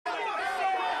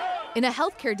In a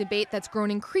healthcare debate that's grown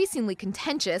increasingly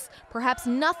contentious, perhaps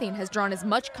nothing has drawn as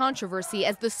much controversy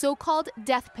as the so-called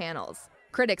death panels.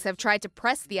 Critics have tried to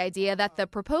press the idea that the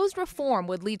proposed reform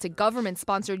would lead to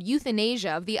government-sponsored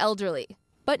euthanasia of the elderly.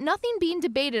 But nothing being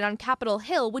debated on Capitol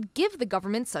Hill would give the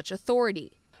government such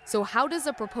authority. So how does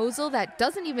a proposal that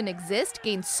doesn't even exist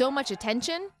gain so much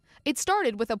attention? It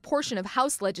started with a portion of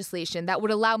House legislation that would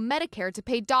allow Medicare to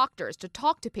pay doctors to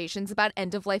talk to patients about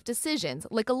end-of-life decisions,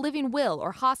 like a living will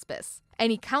or hospice.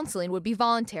 Any counseling would be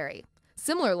voluntary.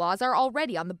 Similar laws are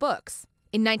already on the books.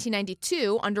 In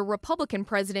 1992, under Republican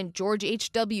President George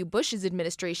H.W. Bush's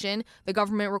administration, the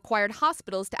government required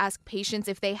hospitals to ask patients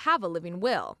if they have a living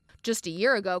will. Just a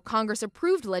year ago, Congress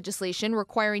approved legislation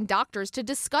requiring doctors to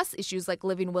discuss issues like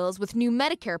living wills with new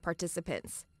Medicare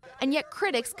participants. And yet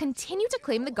critics continue to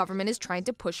claim the government is trying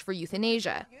to push for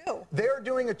euthanasia. They're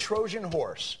doing a Trojan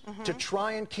horse to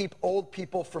try and keep old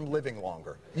people from living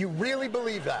longer. You really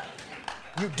believe that?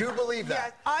 You do believe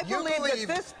that? Yes, I believe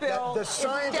that this bill is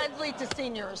science... deadly to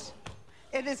seniors.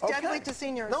 It is deadly to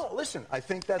seniors. No, listen, I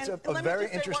think that's a very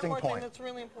interesting point. That's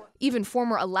really important. Even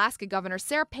former Alaska Governor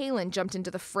Sarah Palin jumped into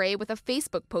the fray with a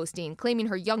Facebook posting claiming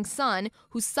her young son,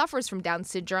 who suffers from Down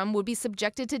syndrome, would be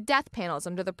subjected to death panels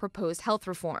under the proposed health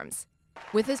reforms.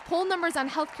 With his poll numbers on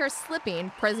healthcare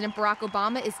slipping, President Barack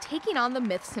Obama is taking on the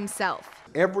myths himself.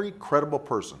 Every credible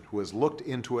person who has looked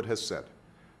into it has said,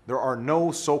 there are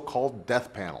no so-called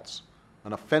death panels,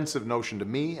 an offensive notion to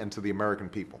me and to the American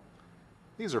people.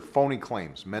 These are phony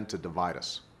claims meant to divide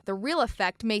us. The real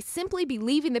effect may simply be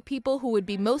leaving the people who would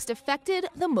be most affected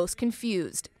the most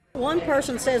confused. One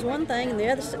person says one thing and the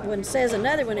other one says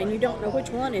another one, and you don't know which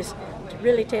one is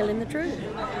really telling the truth.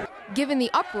 Given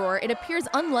the uproar, it appears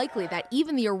unlikely that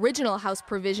even the original House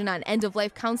provision on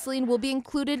end-of-life counseling will be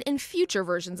included in future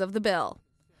versions of the bill.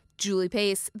 Julie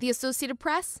Pace, The Associated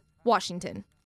Press, Washington.